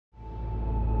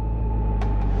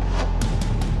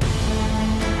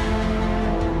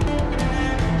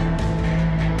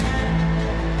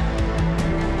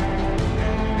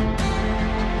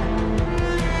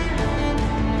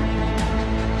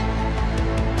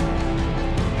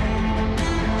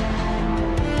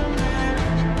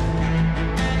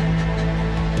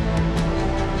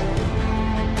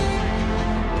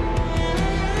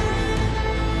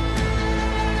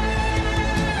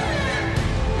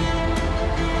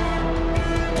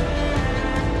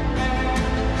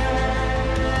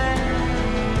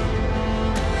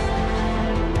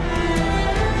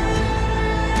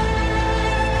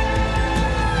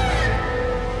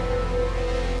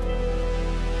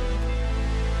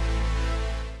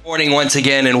Morning once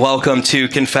again, and welcome to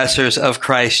Confessors of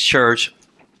Christ Church.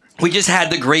 We just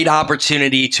had the great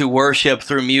opportunity to worship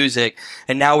through music,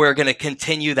 and now we're going to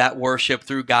continue that worship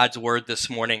through God's Word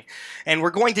this morning. And we're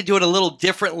going to do it a little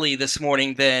differently this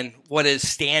morning than what is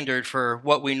standard for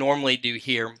what we normally do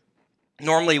here.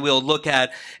 Normally, we'll look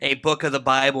at a book of the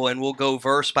Bible and we'll go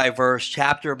verse by verse,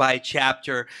 chapter by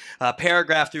chapter,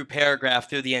 paragraph through paragraph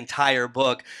through the entire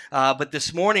book. But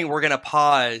this morning, we're going to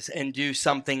pause and do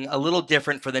something a little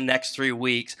different for the next 3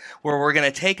 weeks, where we're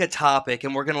going to take a topic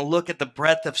and we're going to look at the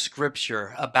breadth of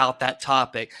Scripture about that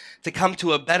topic to come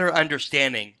to a better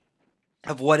understanding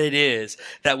of what it is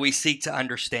that we seek to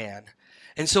understand.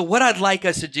 And so what I'd like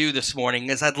us to do this morning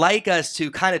is I'd like us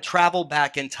to kind of travel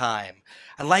back in time.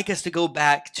 I'd like us to go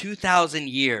back 2,000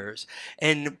 years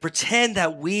and pretend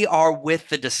that we are with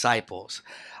the disciples.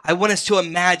 I want us to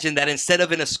imagine that instead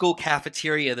of in a school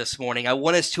cafeteria this morning, I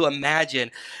want us to imagine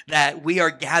that we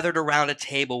are gathered around a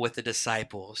table with the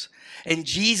disciples. And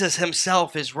Jesus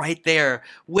himself is right there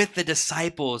with the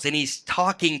disciples, and he's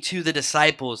talking to the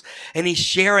disciples, and he's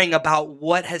sharing about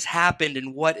what has happened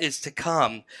and what is to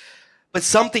come. But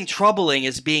something troubling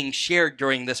is being shared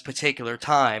during this particular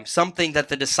time, something that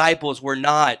the disciples were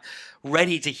not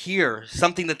ready to hear,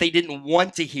 something that they didn't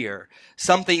want to hear,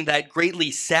 something that greatly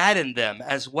saddened them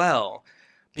as well,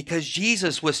 because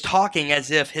Jesus was talking as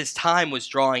if his time was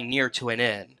drawing near to an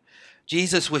end.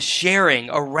 Jesus was sharing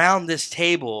around this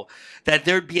table that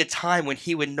there'd be a time when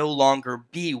he would no longer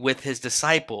be with his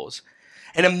disciples.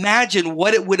 And imagine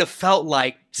what it would have felt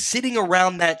like sitting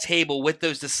around that table with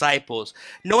those disciples,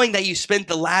 knowing that you spent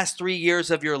the last 3 years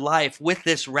of your life with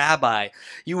this rabbi.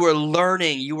 You were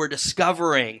learning, you were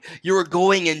discovering, you were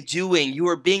going and doing, you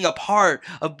were being a part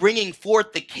of bringing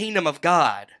forth the kingdom of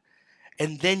God.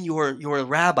 And then your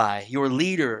rabbi, your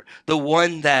leader, the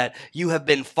one that you have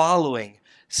been following,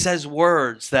 says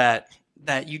words that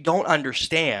you don't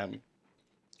understand.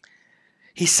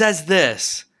 He says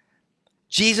this.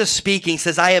 Jesus speaking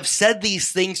says, "I have said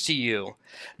these things to you,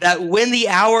 that when the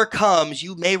hour comes,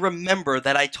 you may remember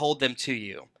that I told them to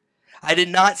you. I did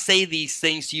not say these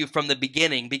things to you from the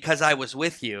beginning because I was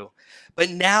with you. But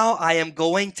now I am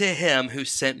going to him who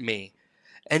sent me.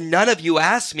 And none of you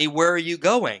asked me, 'Where are you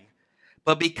going?'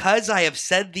 But because I have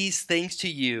said these things to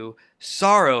you,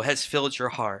 sorrow has filled your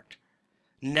heart.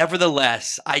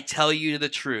 Nevertheless, I tell you the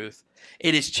truth.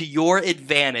 It is to your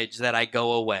advantage that I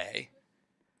go away."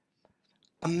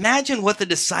 Imagine what the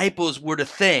disciples were to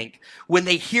think when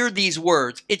they hear these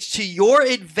words. It's to your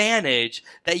advantage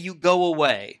that you go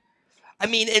away. I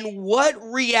mean, in what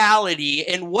reality,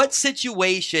 in what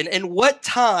situation, in what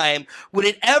time would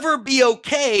it ever be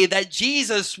okay that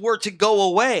Jesus were to go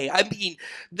away? I mean,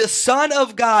 the Son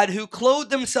of God who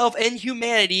clothed himself in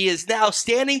humanity is now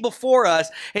standing before us,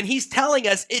 and he's telling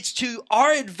us it's to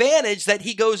our advantage that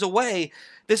he goes away.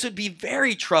 This would be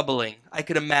very troubling, I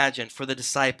could imagine, for the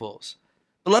disciples.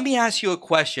 But let me ask you a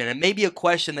question, and maybe a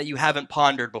question that you haven't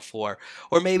pondered before,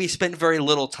 or maybe spent very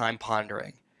little time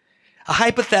pondering. A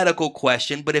hypothetical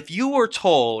question, but if you were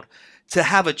told to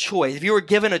have a choice, if you were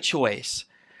given a choice,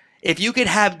 if you could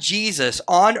have Jesus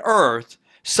on earth,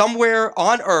 somewhere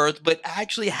on earth, but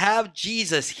actually have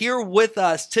Jesus here with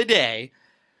us today,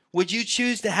 would you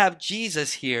choose to have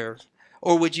Jesus here,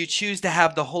 or would you choose to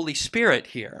have the Holy Spirit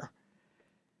here?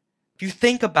 If you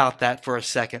think about that for a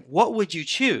second, what would you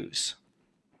choose?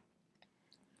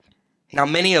 Now,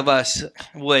 many of us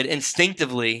would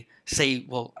instinctively say,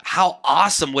 well, how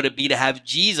awesome would it be to have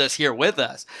Jesus here with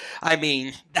us? I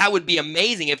mean, that would be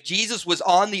amazing. If Jesus was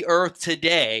on the earth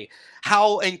today,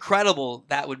 how incredible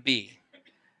that would be.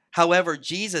 However,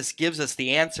 Jesus gives us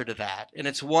the answer to that, and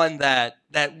it's one that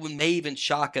may even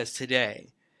shock us today.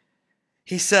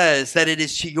 He says that it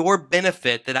is to your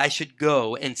benefit that I should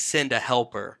go and send a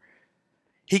helper.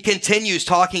 He continues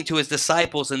talking to his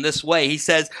disciples in this way. He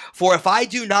says, "For if I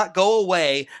do not go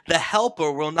away, the helper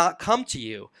will not come to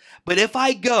you. But if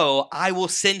I go, I will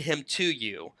send him to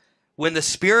you. When the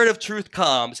Spirit of truth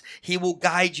comes, he will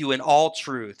guide you in all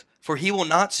truth. For he will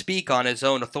not speak on his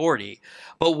own authority.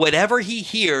 But whatever he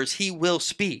hears, he will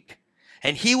speak.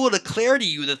 And he will declare to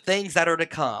you the things that are to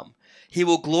come. He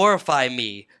will glorify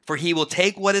me, for he will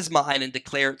take what is mine and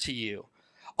declare it to you.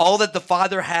 All that the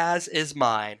Father has is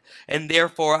mine, and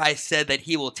therefore I said that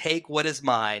he will take what is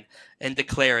mine and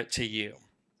declare it to you."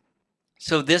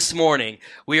 So this morning,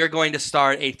 we are going to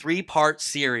start a 3-part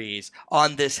series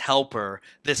on this helper,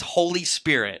 this Holy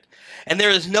Spirit. And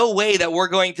there is no way that we're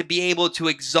going to be able to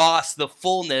exhaust the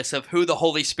fullness of who the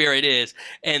Holy Spirit is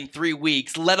in 3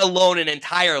 weeks, let alone an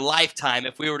entire lifetime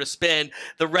if we were to spend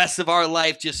the rest of our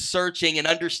life just searching and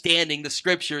understanding the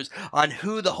scriptures on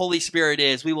who the Holy Spirit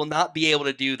is. We will not be able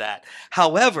to do that.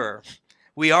 However,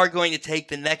 we are going to take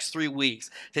the next 3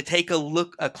 weeks to take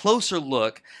a closer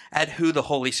look at who the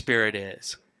Holy Spirit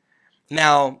is.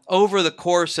 Now, over the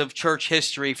course of church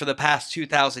history for the past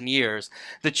 2,000 years,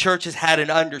 the church has had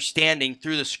an understanding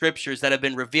through the scriptures that have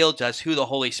been revealed to us who the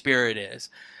Holy Spirit is.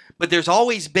 But there's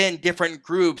always been different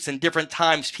groups and different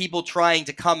times, people trying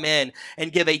to come in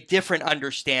and give a different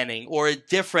understanding or a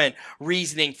different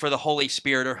reasoning for the Holy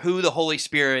Spirit or who the Holy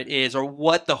Spirit is or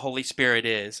what the Holy Spirit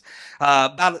is.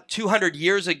 About 200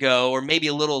 years ago, or maybe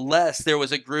a little less, there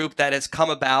was a group that has come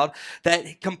about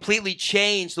that completely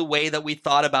changed the way that we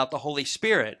thought about the Holy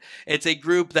Spirit. It's a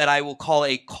group that I will call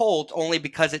a cult only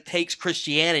because it takes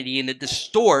Christianity and it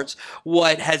distorts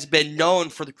what has been known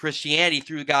for the Christianity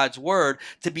through God's Word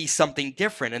to be something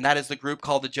different, and that is the group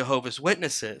called the Jehovah's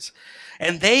Witnesses.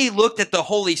 And they looked at the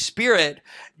Holy Spirit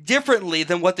differently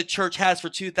than what the church has for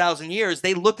 2,000 years.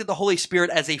 They looked at the Holy Spirit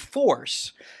as a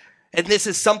force. And this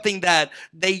is something that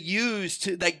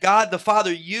that God the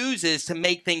Father uses to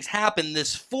make things happen,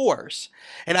 this force.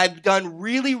 And I've done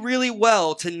really, really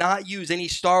well to not use any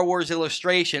Star Wars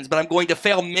illustrations, but I'm going to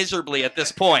fail miserably at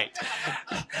this point.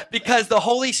 Because the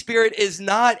Holy Spirit is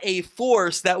not a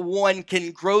force that one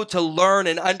can grow to learn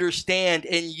and understand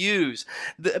and use.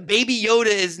 The baby Yoda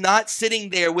is not sitting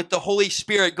there with the Holy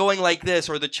Spirit going like this,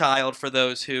 or the child for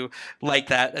those who like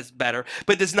that as better,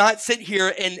 but does not sit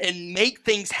here and make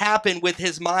things happen with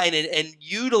his mind and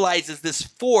utilizes this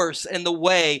force and the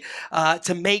way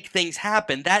to make things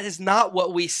happen. That is not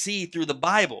what we see through the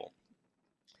Bible.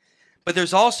 But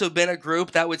there's also been a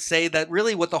group that would say that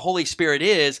really what the Holy Spirit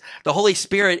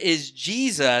is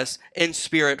Jesus in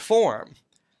spirit form.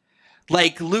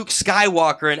 Like Luke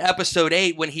Skywalker in episode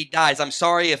 8 when he dies. I'm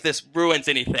sorry if this ruins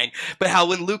anything, but how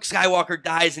when Luke Skywalker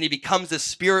dies and he becomes a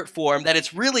spirit form, that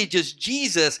it's really just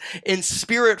Jesus in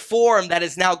spirit form that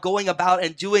is now going about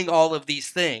and doing all of these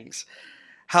things.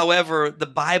 However, the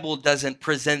Bible doesn't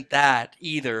present that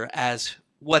either as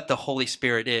what the Holy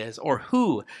Spirit is or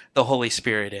who the Holy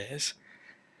Spirit is.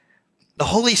 The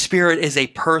Holy Spirit is a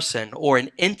person or an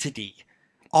entity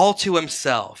all to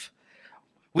himself.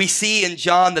 We see in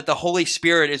John that the Holy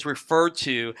Spirit is referred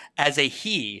to as a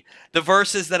he. The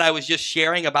verses that I was just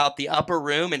sharing about the upper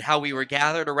room and how we were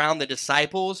gathered around the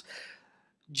disciples,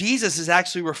 Jesus is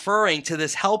actually referring to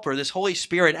this helper, this Holy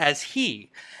Spirit, as he.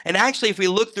 And actually, if we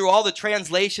look through all the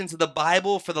translations of the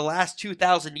Bible for the last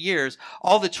 2,000 years,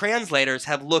 all the translators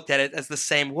have looked at it as the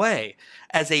same way,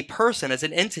 as a person, as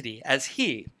an entity, as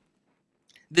he.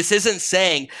 This isn't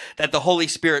saying that the Holy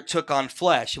Spirit took on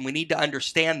flesh, and we need to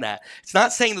understand that. It's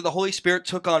not saying that the Holy Spirit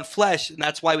took on flesh, and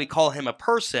that's why we call him a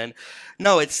person.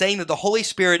 No, it's saying that the Holy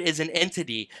Spirit is an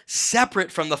entity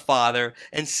separate from the Father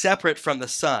and separate from the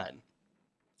Son.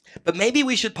 But maybe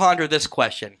we should ponder this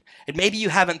question, and maybe you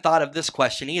haven't thought of this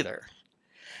question either.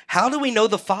 How do we know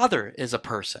the Father is a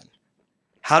person?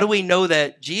 How do we know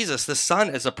that Jesus, the Son,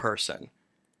 is a person?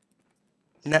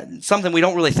 Something we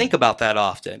don't really think about that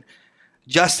often.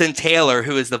 Justin Taylor,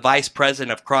 who is the vice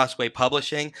president of Crossway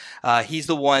Publishing, he's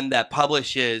the one that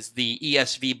publishes the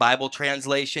ESV Bible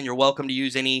translation. You're welcome to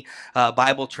use any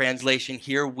Bible translation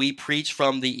here. We preach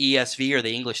from the ESV, or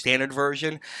the English Standard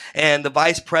Version. And the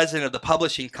vice president of the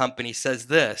publishing company says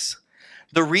this: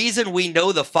 the reason we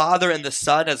know the Father and the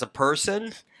Son as a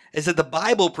person is that the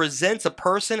Bible presents a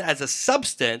person as a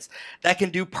substance that can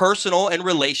do personal and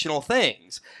relational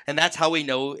things. And that's how we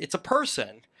know it's a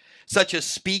person, such as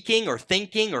speaking or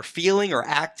thinking or feeling or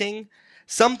acting.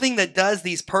 Something that does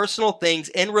these personal things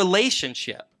in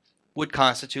relationship would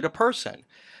constitute a person.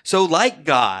 So like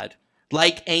God,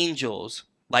 like angels,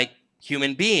 like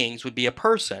human beings would be a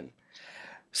person.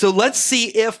 So let's see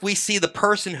if we see the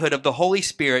personhood of the Holy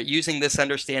Spirit using this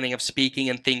understanding of speaking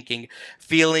and thinking,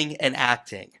 feeling and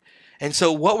acting. And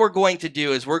so what we're going to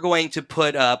do is we're going to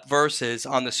put up verses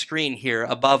on the screen here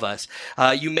above us.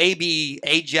 You may be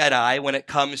a Jedi when it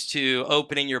comes to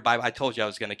opening your Bible. I told you I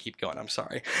was going to keep going. I'm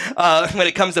sorry. When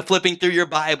it comes to flipping through your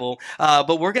Bible.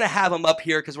 But we're going to have them up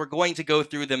here because we're going to go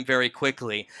through them very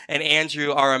quickly. And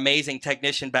Andrew, our amazing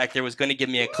technician back there, was going to give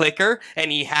me a clicker,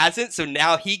 and he hasn't. So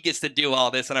now he gets to do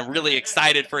all this, and I'm really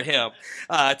excited for him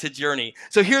to journey.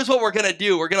 So here's what we're going to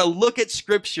do. We're going to look at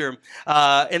Scripture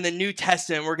in the New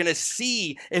Testament. We're going to see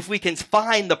if we can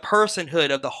find the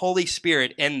personhood of the Holy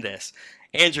Spirit in this.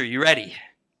 Andrew, you ready?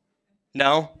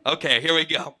 No? Okay, here we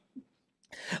go.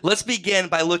 Let's begin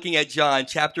by looking at John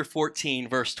chapter 14,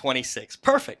 verse 26.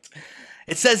 Perfect.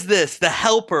 It says this, the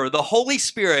Helper, the Holy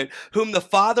Spirit, whom the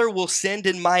Father will send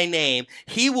in my name,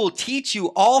 he will teach you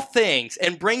all things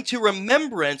and bring to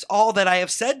remembrance all that I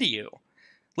have said to you.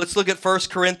 Let's look at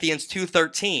 1 Corinthians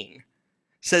 2:13. It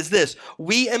says this,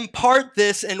 we impart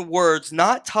this in words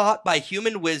not taught by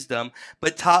human wisdom,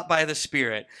 but taught by the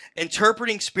Spirit,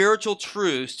 interpreting spiritual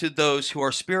truths to those who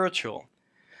are spiritual.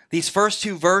 These first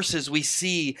two verses, we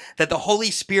see that the Holy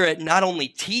Spirit not only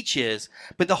teaches,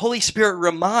 but the Holy Spirit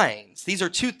reminds. These are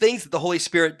two things that the Holy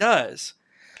Spirit does.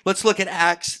 Let's look at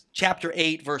Acts chapter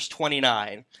 8, verse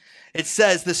 29. It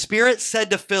says, the Spirit said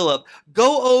to Philip,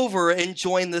 go over and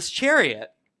join this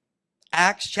chariot.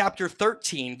 Acts chapter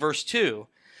 13, verse 2.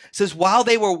 It says, while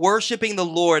they were worshiping the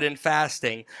Lord and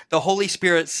fasting, the Holy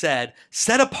Spirit said,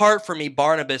 set apart for me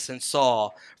Barnabas and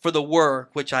Saul for the work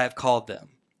which I have called them.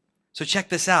 So check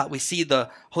this out. We see the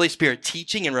Holy Spirit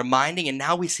teaching and reminding, and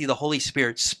now we see the Holy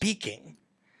Spirit speaking.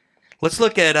 Let's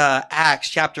look at Acts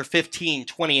chapter 15,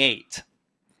 28.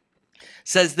 It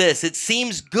says this, it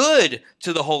seems good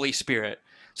to the Holy Spirit.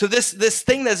 So this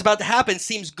thing that's about to happen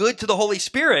seems good to the Holy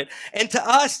Spirit and to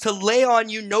us to lay on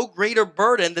you no greater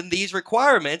burden than these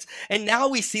requirements. And now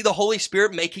we see the Holy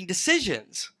Spirit making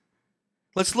decisions.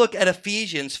 Let's look at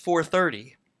Ephesians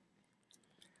 4:30.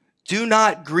 Do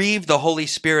not grieve the Holy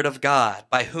Spirit of God,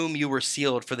 by whom you were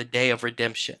sealed for the day of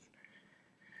redemption.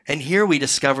 And here we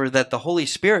discover that the Holy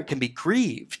Spirit can be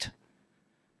grieved.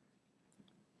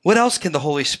 What else can the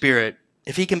Holy Spirit,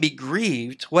 if he can be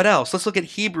grieved, what else? Let's look at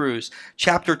Hebrews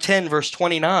chapter 10, verse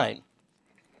 29.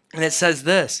 And it says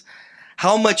this,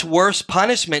 how much worse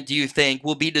punishment do you think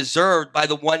will be deserved by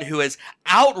the one who has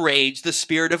outraged the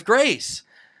Spirit of grace?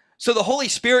 So the Holy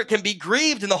Spirit can be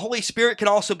grieved and the Holy Spirit can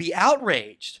also be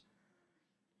outraged.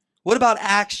 What about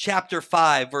Acts chapter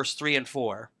 5, verse 3 and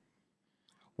 4?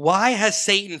 Why has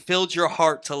Satan filled your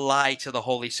heart to lie to the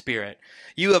Holy Spirit?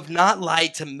 You have not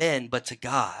lied to men, but to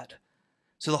God.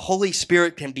 So the Holy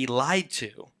Spirit can be lied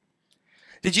to.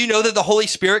 Did you know that the Holy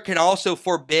Spirit can also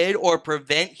forbid or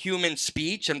prevent human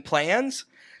speech and plans?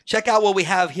 Check out what we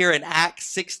have here in Acts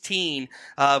 16,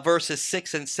 verses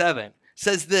 6 and 7.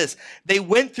 Says this, they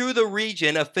went through the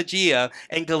region of Phrygia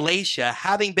and Galatia,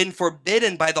 having been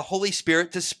forbidden by the Holy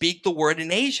Spirit to speak the word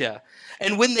in Asia.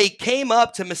 And when they came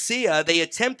up to Mysia, they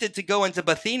attempted to go into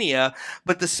Bithynia,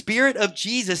 but the Spirit of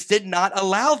Jesus did not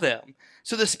allow them.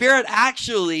 So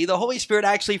the Holy Spirit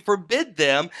actually forbid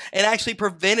them and actually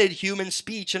prevented human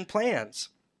speech and plans.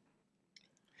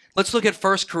 Let's look at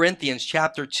 1 Corinthians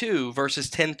chapter 2,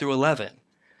 verses 10 through 11.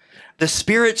 The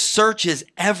Spirit searches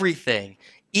everything,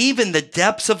 even the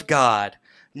depths of God.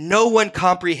 No one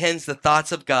comprehends the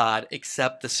thoughts of God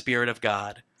except the Spirit of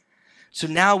God. So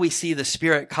now we see the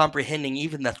Spirit comprehending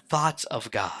even the thoughts of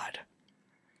God.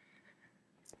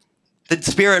 The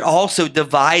Spirit also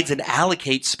divides and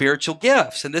allocates spiritual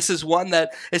gifts. And this is one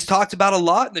that is talked about a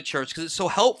lot in the church because it's so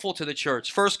helpful to the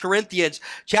church. 1 Corinthians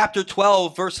chapter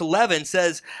 12, verse 11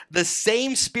 says, the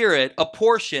same Spirit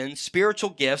apportions spiritual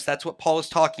gifts. That's what Paul is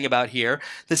talking about here.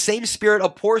 The same Spirit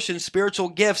apportions spiritual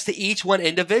gifts to each one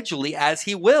individually as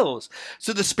he wills.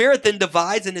 So the Spirit then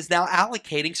divides and is now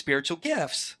allocating spiritual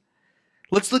gifts.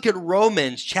 Let's look at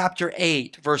Romans chapter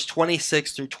 8, verse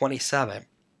 26 through 27.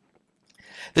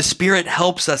 The Spirit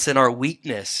helps us in our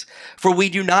weakness, for we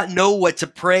do not know what to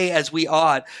pray as we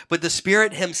ought, but the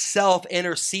Spirit himself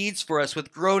intercedes for us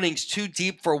with groanings too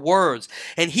deep for words.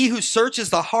 And he who searches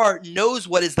the heart knows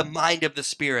what is the mind of the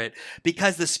Spirit,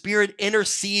 because the Spirit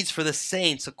intercedes for the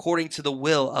saints according to the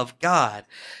will of God.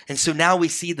 And so now we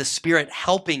see the Spirit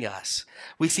helping us.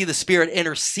 We see the Spirit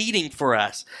interceding for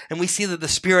us, and we see that the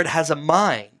Spirit has a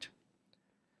mind.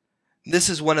 This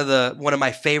is one of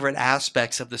my favorite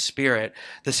aspects of the Spirit.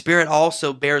 The Spirit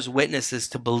also bears witnesses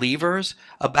to believers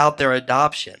about their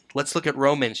adoption. Let's look at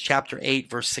Romans chapter 8,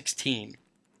 verse 16.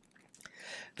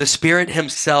 The Spirit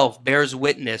himself bears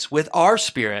witness with our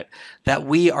spirit that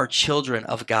we are children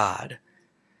of God.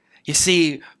 You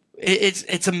see,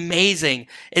 it's amazing,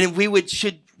 and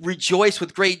should rejoice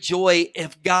with great joy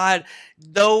if God,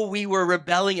 though we were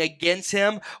rebelling against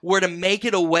him, were to make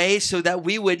it a way so that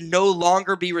we would no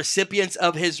longer be recipients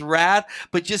of his wrath,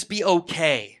 but just be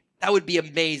okay. That would be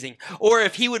amazing. Or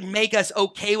if he would make us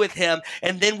okay with him,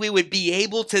 and then we would be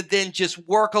able to then just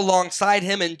work alongside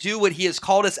him and do what he has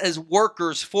called us as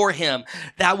workers for him.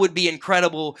 That would be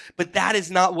incredible. But that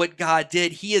is not what God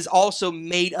did. He has also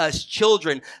made us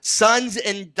children, sons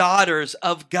and daughters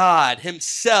of God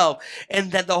himself.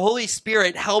 And that the Holy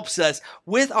Spirit helps us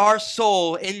with our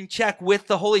soul in check with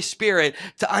the Holy Spirit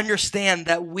to understand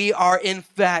that we are in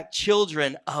fact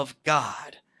children of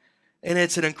God. And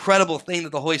it's an incredible thing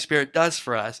that the Holy Spirit does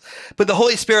for us. But the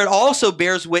Holy Spirit also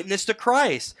bears witness to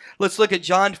Christ. Let's look at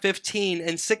John 15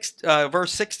 and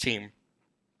verse 16.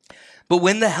 But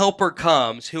when the Helper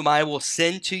comes, whom I will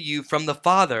send to you from the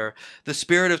Father, the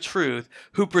Spirit of truth,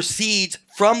 who proceeds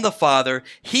from the Father,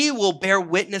 he will bear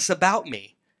witness about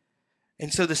me.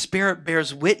 And so the Spirit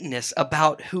bears witness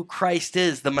about who Christ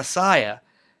is, the Messiah.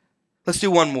 Let's do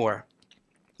one more.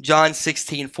 John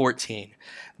 16:14.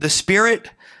 The Spirit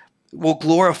will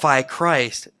glorify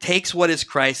Christ, takes what is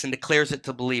Christ and declares it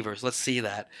to believers. Let's see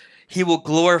that. He will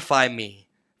glorify me,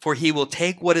 for he will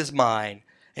take what is mine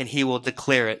and he will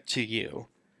declare it to you.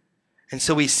 And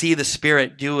so we see the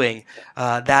Spirit doing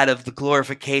that of the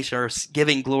glorification, or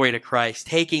giving glory to Christ,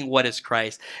 taking what is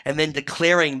Christ, and then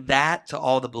declaring that to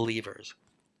all the believers.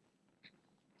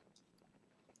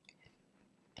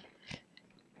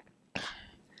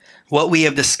 What we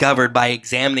have discovered by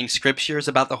examining scriptures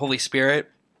about the Holy Spirit,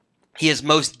 he is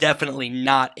most definitely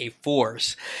not a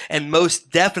force, and most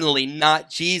definitely not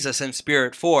Jesus in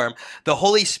spirit form. The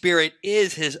Holy Spirit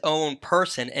is his own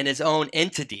person and his own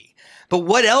entity. But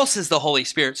what else is the Holy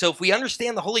Spirit? So if we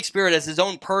understand the Holy Spirit as his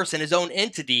own person, his own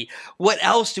entity, what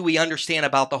else do we understand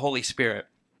about the Holy Spirit?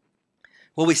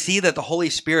 Well, we see that the Holy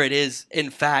Spirit is, in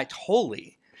fact,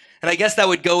 holy. And I guess that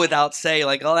would go without saying,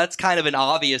 like, oh, that's kind of an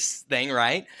obvious thing,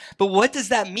 right? But what does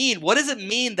that mean? What does it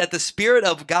mean that the Spirit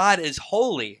of God is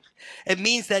holy? It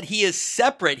means that he is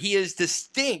separate, he is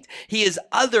distinct, he is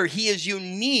other, he is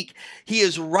unique, he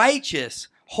is righteous.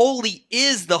 Holy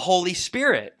is the Holy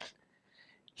Spirit.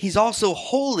 He's also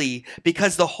holy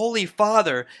because the Holy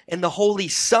Father and the Holy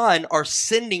Son are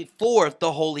sending forth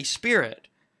the Holy Spirit.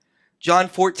 John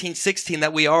 14:16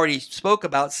 that we already spoke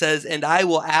about says, and I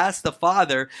will ask the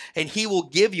Father, and he will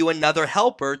give you another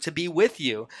helper to be with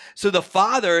you. So the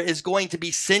Father is going to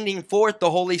be sending forth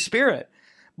the Holy Spirit.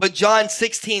 But John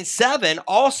 16:7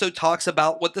 also talks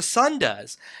about what the Son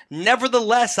does.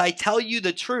 Nevertheless, I tell you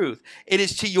the truth. It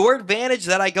is to your advantage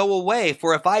that I go away.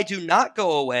 For if I do not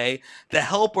go away, the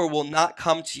Helper will not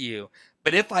come to you.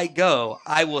 But if I go,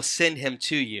 I will send him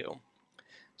to you.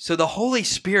 So the Holy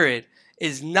Spirit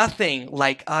is nothing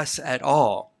like us at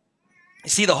all. You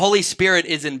see, the Holy Spirit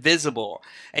is invisible,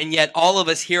 and yet all of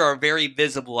us here are very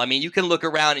visible. I mean, you can look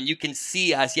around and you can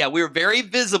see us. Yeah, we're very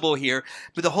visible here,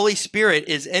 but the Holy Spirit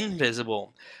is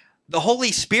invisible. The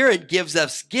Holy Spirit gives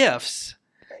us gifts,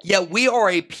 yet we are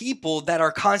a people that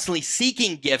are constantly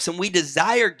seeking gifts, and we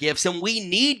desire gifts, and we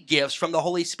need gifts from the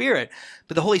Holy Spirit.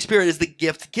 But the Holy Spirit is the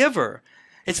gift giver.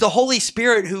 It's the Holy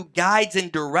Spirit who guides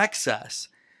and directs us.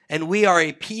 And we are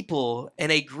a people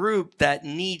and a group that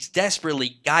needs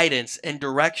desperately guidance and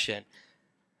direction.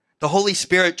 The Holy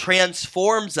Spirit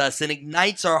transforms us and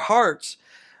ignites our hearts.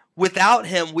 Without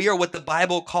him, we are what the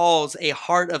Bible calls a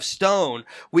heart of stone.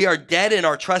 We are dead in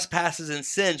our trespasses and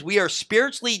sins. We are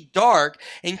spiritually dark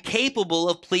and capable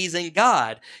of pleasing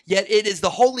God. Yet it is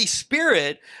the Holy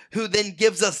Spirit who then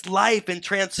gives us life and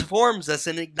transforms us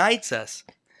and ignites us.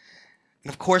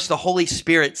 And of course, the Holy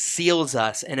Spirit seals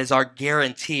us and is our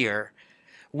guarantor.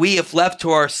 We, if left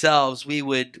to ourselves, we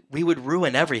would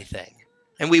ruin everything.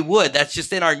 And we would. That's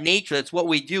just in our nature. That's what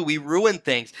we do. We ruin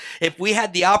things. If we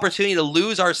had the opportunity to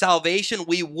lose our salvation,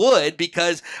 we would,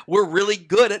 because we're really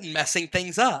good at messing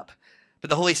things up. But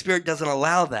the Holy Spirit doesn't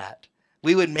allow that.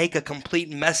 We would make a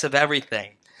complete mess of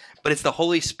everything. But it's the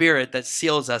Holy Spirit that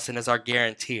seals us and is our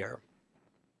guarantor.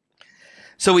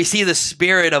 So we see the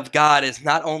Spirit of God as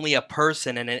not only a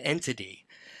person and an entity,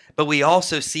 but we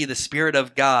also see the Spirit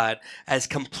of God as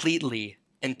completely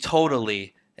and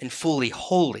totally and fully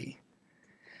holy.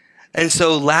 And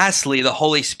so lastly, the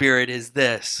Holy Spirit is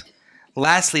this.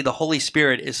 Lastly, the Holy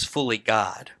Spirit is fully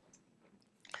God.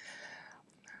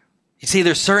 You see,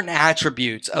 there's certain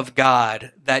attributes of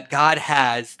God that God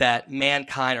has that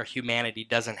mankind or humanity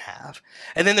doesn't have.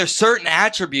 And then there's certain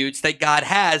attributes that God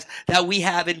has that we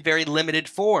have in very limited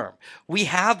form. We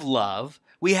have love,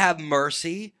 we have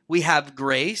mercy, we have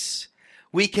grace,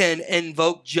 We can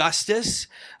invoke justice.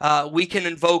 We can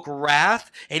invoke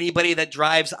wrath. Anybody that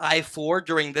drives I-4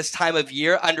 during this time of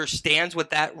year understands what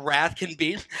that wrath can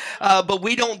be. But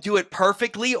we don't do it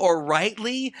perfectly or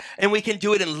rightly, and we can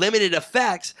do it in limited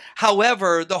effects.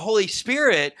 However, the Holy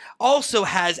Spirit also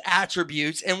has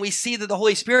attributes, and we see that the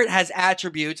Holy Spirit has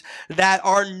attributes that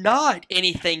are not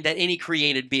anything that any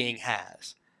created being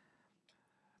has.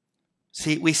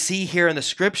 See, we see here in the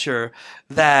scripture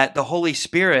that the Holy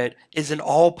Spirit is in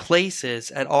all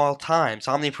places at all times,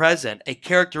 omnipresent, a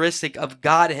characteristic of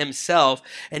God himself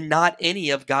and not any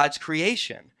of God's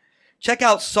creation. Check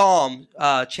out Psalm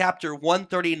chapter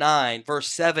 139, verse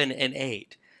 7 and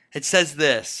 8. It says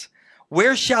this,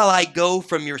 "Where shall I go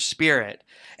from your spirit?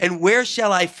 And where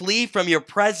shall I flee from your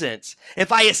presence?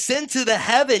 If I ascend to the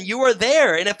heaven, you are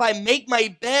there. And if I make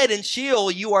my bed in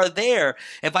Sheol, you are there.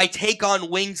 If I take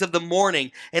on wings of the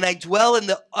morning, and I dwell in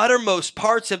the uttermost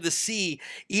parts of the sea,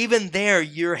 even there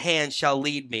your hand shall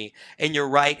lead me, and your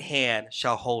right hand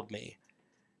shall hold me."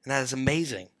 And that is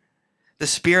amazing. The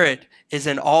Spirit is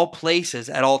in all places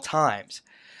at all times.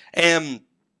 And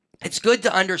it's good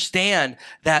to understand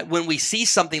that when we see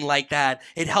something like that,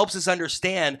 it helps us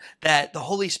understand that the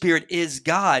Holy Spirit is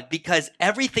God, because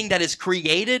everything that is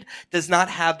created does not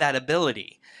have that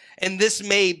ability. And this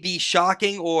may be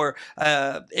shocking, or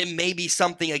it may be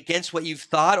something against what you've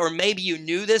thought, or maybe you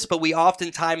knew this, but we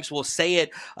oftentimes will say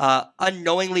it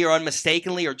unknowingly or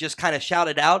unmistakably, or just kind of shout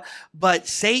it out. But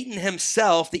Satan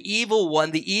himself, the evil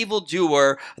one, the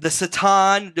evildoer, the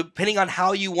Satan, depending on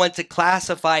how you want to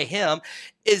classify him,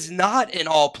 is not in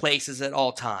all places at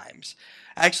all times.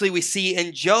 Actually, we see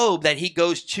in Job that he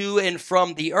goes to and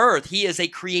from the earth. He is a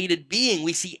created being.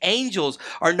 We see angels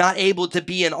are not able to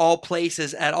be in all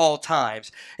places at all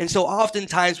times. And so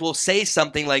oftentimes we'll say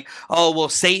something like, "Oh, well,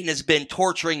 Satan has been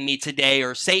torturing me today,"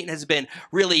 or "Satan has been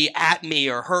really at me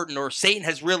or hurting," or "Satan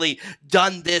has really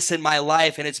done this in my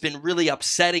life and it's been really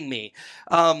upsetting me."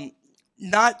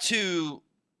 Not to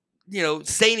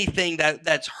say anything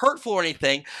that's hurtful or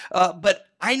anything, but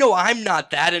I know I'm not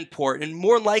that important, and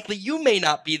more likely you may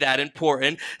not be that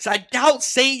important. So I doubt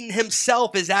Satan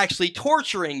himself is actually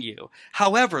torturing you.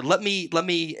 However, let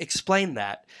me explain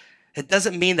that. It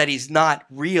doesn't mean that he's not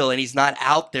real and he's not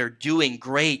out there doing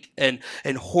great and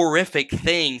horrific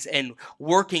things and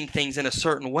working things in a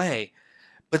certain way.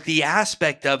 But the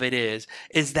aspect of it is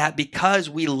that because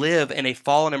we live in a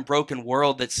fallen and broken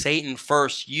world that Satan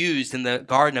first used in the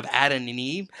Garden of Adam and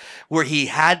Eve, where he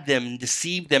had them and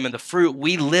deceived them in the fruit,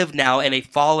 we live now in a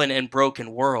fallen and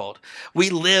broken world. We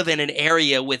live in an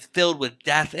area filled with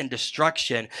death and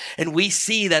destruction. And we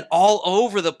see that all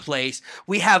over the place,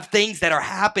 we have things that are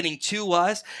happening to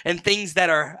us and things that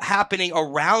are happening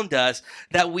around us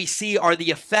that we see are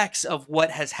the effects of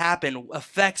what has happened,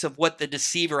 effects of what the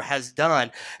deceiver has done.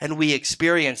 And we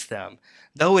experience them.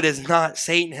 Though it is not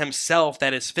Satan himself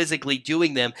that is physically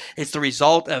doing them, it's the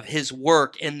result of his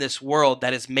work in this world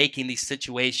that is making these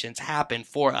situations happen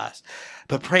for us.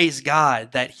 But praise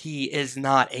God that he is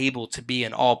not able to be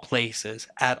in all places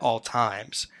at all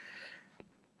times.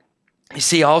 You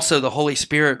see also the Holy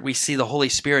Spirit, we see the Holy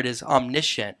Spirit is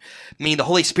omniscient, meaning the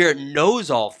Holy Spirit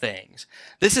knows all things.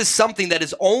 This is something that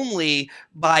is only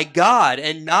by God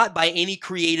and not by any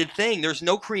created thing. There's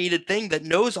no created thing that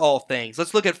knows all things.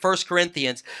 Let's look at 1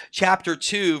 Corinthians chapter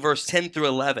 2, verse 10 through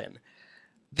 11.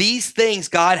 "These things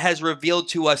God has revealed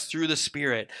to us through the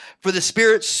Spirit. For the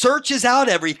Spirit searches out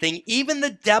everything, even the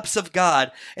depths of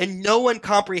God, and no one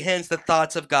comprehends the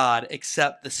thoughts of God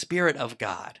except the Spirit of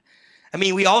God." I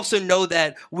mean, we also know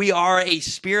that we are a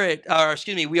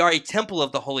temple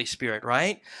of the Holy Spirit,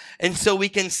 right? And so we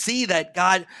can see that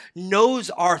God knows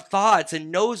our thoughts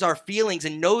and knows our feelings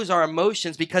and knows our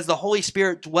emotions, because the Holy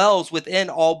Spirit dwells within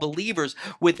all believers,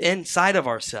 inside of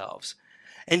ourselves.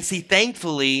 And see,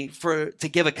 thankfully, to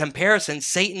give a comparison,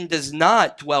 Satan does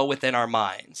not dwell within our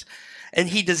minds, and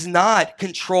he does not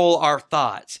control our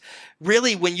thoughts.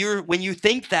 Really, when you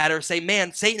think that or say,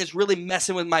 "Man, Satan is really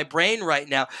messing with my brain right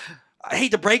now," I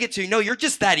hate to break it to you. No, you're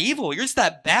just that evil. You're just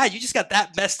that bad. You just got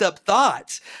that messed up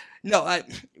thoughts. No,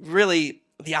 really,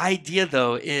 the idea,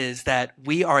 though, is that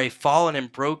we are a fallen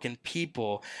and broken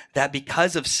people, that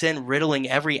because of sin riddling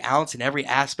every ounce and every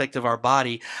aspect of our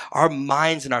body, our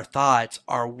minds and our thoughts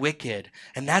are wicked.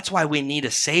 And that's why we need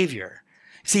a Savior.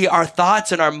 See, our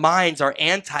thoughts and our minds are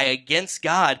against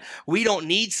God. We don't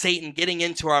need Satan getting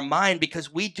into our mind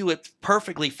because we do it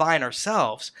perfectly fine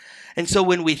ourselves. And so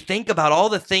when we think about all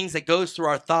the things that goes through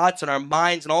our thoughts and our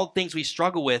minds and all the things we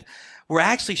struggle with, we're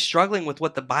actually struggling with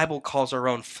what the Bible calls our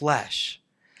own flesh.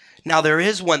 Now, there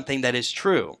is one thing that is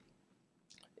true.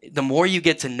 The more you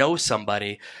get to know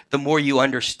somebody, the more you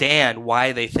understand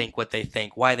why they think what they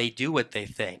think, why they do what they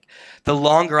think. The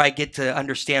longer I get to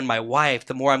understand my wife,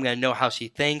 the more I'm going to know how she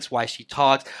thinks, why she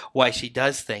talks, why she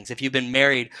does things. If you've been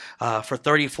married for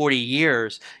 30, 40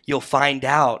 years, you'll find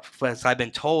out, as I've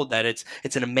been told, that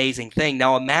it's an amazing thing.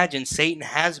 Now imagine Satan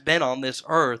has been on this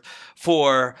earth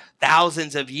for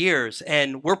thousands of years,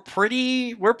 and we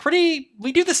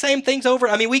do the same things over.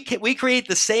 I mean, we create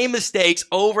the same mistakes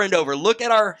over and over. Look at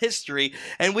our history,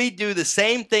 and we do the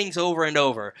same things over and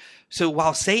over. So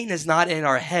while Satan is not in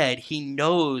our head, he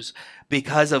knows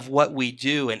because of what we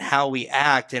do and how we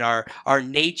act and our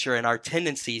nature and our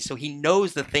tendencies. So he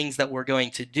knows the things that we're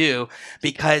going to do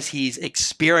because he's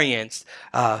experienced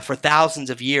for thousands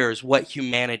of years what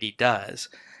humanity does.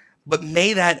 But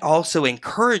may that also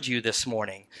encourage you this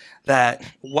morning that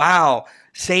while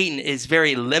Satan is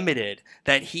very limited,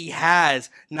 that he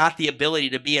has not the ability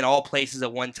to be in all places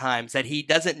at one time, that he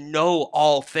doesn't know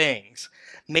all things.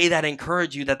 May that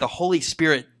encourage you that the Holy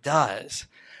Spirit does.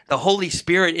 The Holy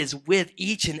Spirit is with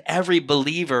each and every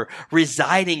believer,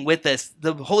 residing with us.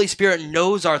 The Holy Spirit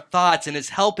knows our thoughts and is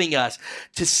helping us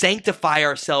to sanctify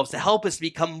ourselves, to help us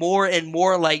become more and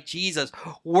more like Jesus,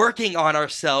 working on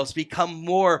ourselves, become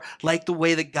more like the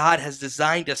way that God has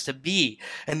designed us to be.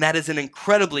 And that is an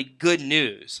incredibly good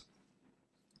news.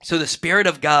 So the Spirit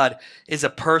of God is a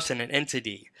person, an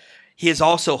entity. He is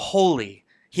also holy.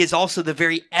 He is also the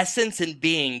very essence and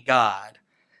being God.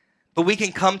 But we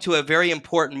can come to a very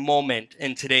important moment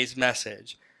in today's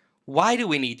message. Why do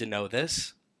we need to know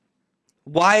this?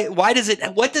 What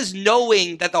does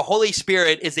knowing that the Holy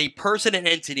Spirit is a person and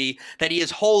entity, that he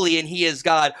is holy and he is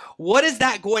God, what is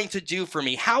that going to do for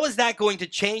me? How is that going to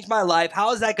change my life?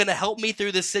 How is that going to help me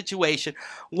through this situation?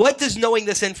 What does knowing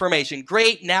this information?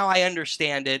 Great, now I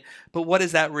understand it, but what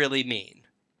does that really mean?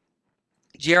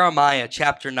 Jeremiah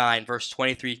chapter 9, verse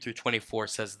 23 through 24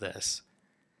 says this.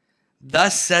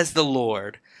 Thus says the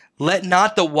Lord, let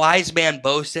not the wise man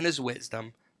boast in his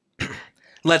wisdom.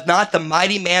 Let not the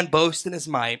mighty man boast in his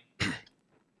might.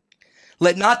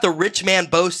 Let not the rich man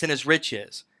boast in his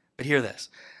riches. But hear this.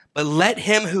 But let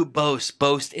him who boasts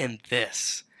boast in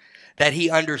this, that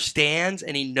he understands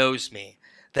and he knows me,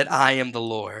 that I am the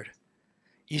Lord.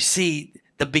 You see,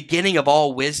 the beginning of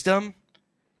all wisdom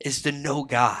is to know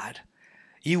God.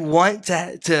 You want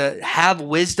to have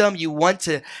wisdom, you want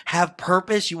to have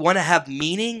purpose, you want to have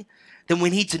meaning, then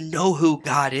we need to know who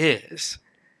God is.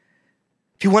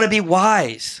 If you want to be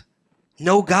wise,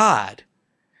 know God.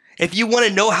 If you want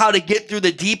to know how to get through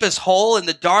the deepest hole in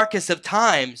the darkest of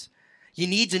times, you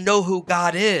need to know who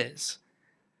God is.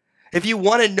 If you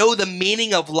want to know the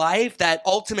meaning of life, that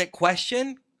ultimate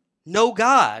question, know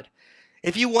God.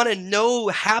 If you want to know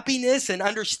happiness and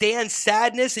understand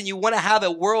sadness and you want to have a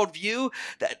worldview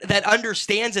that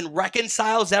understands and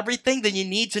reconciles everything, then you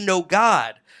need to know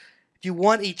God. If you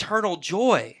want eternal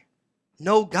joy,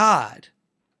 know God.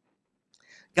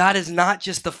 God is not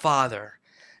just the Father,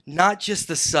 not just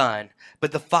the Son,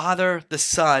 but the Father, the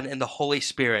Son, and the Holy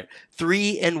Spirit.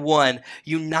 3 in 1,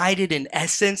 united in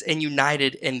essence and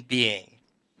united in being.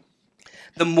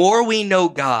 The more we know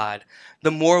God, the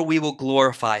more we will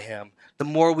glorify him, the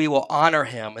more we will honor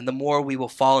him, and the more we will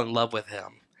fall in love with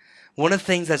him. One of the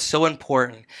things that's so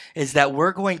important is that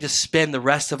we're going to spend the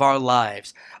rest of our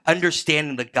lives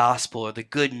understanding the gospel or the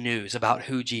good news about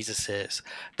who Jesus is.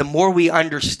 The more we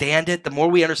understand it, the more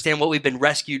we understand what we've been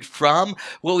rescued from,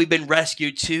 what we've been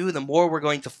rescued to, the more we're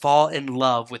going to fall in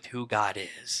love with who God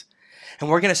is. And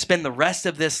we're going to spend the rest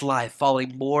of this life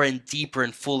falling more and deeper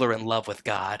and fuller in love with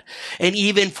God. And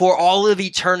even for all of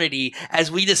eternity,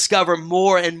 as we discover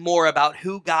more and more about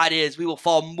who God is, we will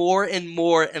fall more and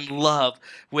more in love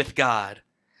with God.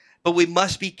 But we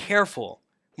must be careful.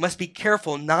 We must be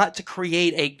careful not to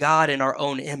create a God in our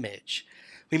own image.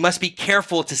 We must be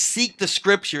careful to seek the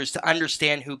scriptures to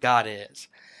understand who God is.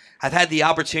 I've had the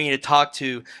opportunity to talk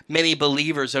to many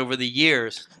believers over the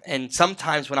years, and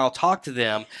sometimes when I'll talk to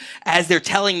them, as they're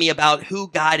telling me about who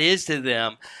God is to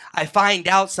them, I find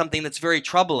out something that's very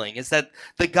troubling, is that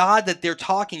the God that they're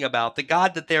talking about, the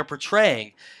God that they're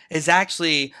portraying, is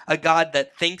actually a God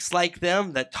that thinks like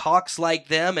them, that talks like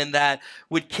them, and that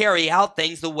would carry out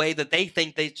things the way that they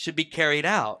think they should be carried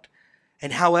out.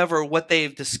 And however, what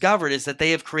they've discovered is that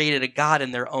they have created a God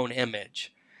in their own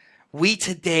image. We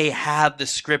today have the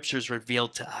scriptures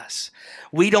revealed to us.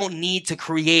 We don't need to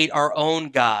create our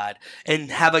own God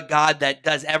and have a God that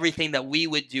does everything that we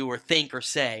would do or think or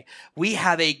say. We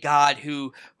have a God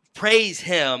who, praise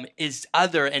him, is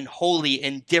other and holy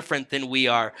and different than we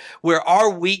are. Where our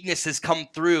weaknesses come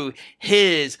through,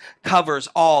 his covers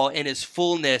all in his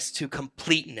fullness to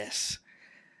completeness.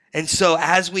 And so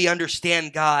as we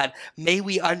understand God, may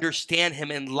we understand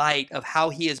him in light of how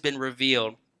he has been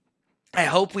revealed. I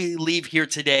hope we leave here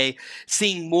today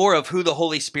seeing more of who the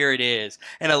Holy Spirit is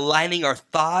and aligning our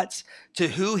thoughts to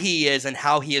who he is and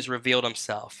how he has revealed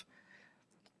himself.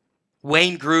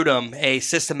 Wayne Grudem, a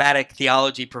systematic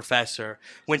theology professor,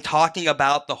 when talking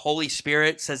about the Holy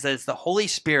Spirit, says that the Holy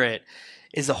Spirit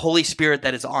is the Holy Spirit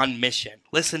that is on mission.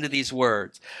 Listen to these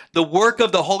words. The work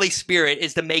of the Holy Spirit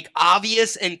is to make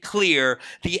obvious and clear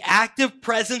the active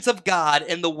presence of God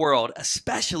in the world,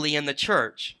 especially in the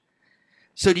church.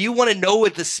 So do you want to know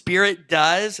what the Spirit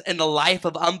does in the life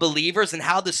of unbelievers and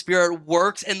how the Spirit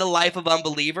works in the life of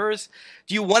unbelievers?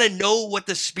 Do you want to know what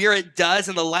the Spirit does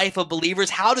in the life of believers?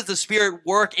 How does the Spirit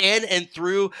work in and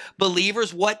through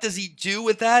believers? What does he do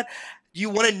with that? Do you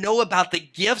want to know about the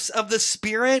gifts of the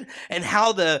Spirit and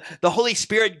how the Holy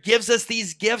Spirit gives us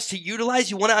these gifts to utilize?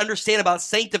 You want to understand about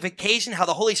sanctification, how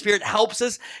the Holy Spirit helps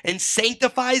us and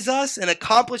sanctifies us and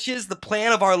accomplishes the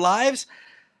plan of our lives?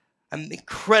 I'm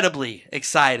incredibly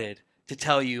excited to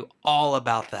tell you all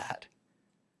about that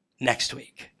next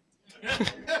week.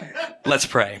 Let's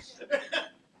pray.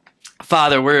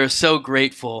 Father, we're so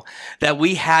grateful that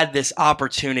we had this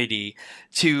opportunity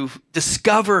to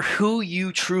discover who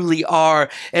you truly are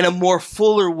in a more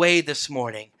fuller way this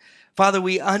morning. Father,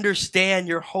 we understand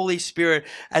your Holy Spirit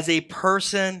as a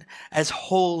person, as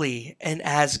holy, and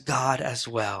as God as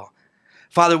well.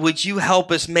 Father, would you help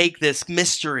us make this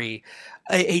mystery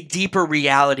a deeper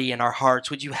reality in our hearts?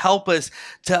 Would you help us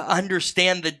to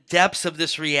understand the depths of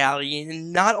this reality,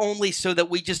 and not only so that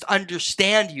we just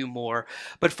understand you more,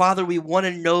 but Father, we want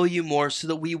to know you more so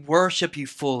that we worship you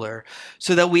fuller,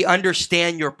 so that we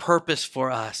understand your purpose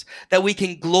for us, that we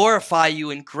can glorify you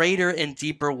in greater and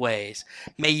deeper ways.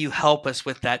 May you help us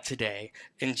with that today.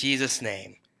 In Jesus'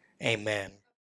 name, amen.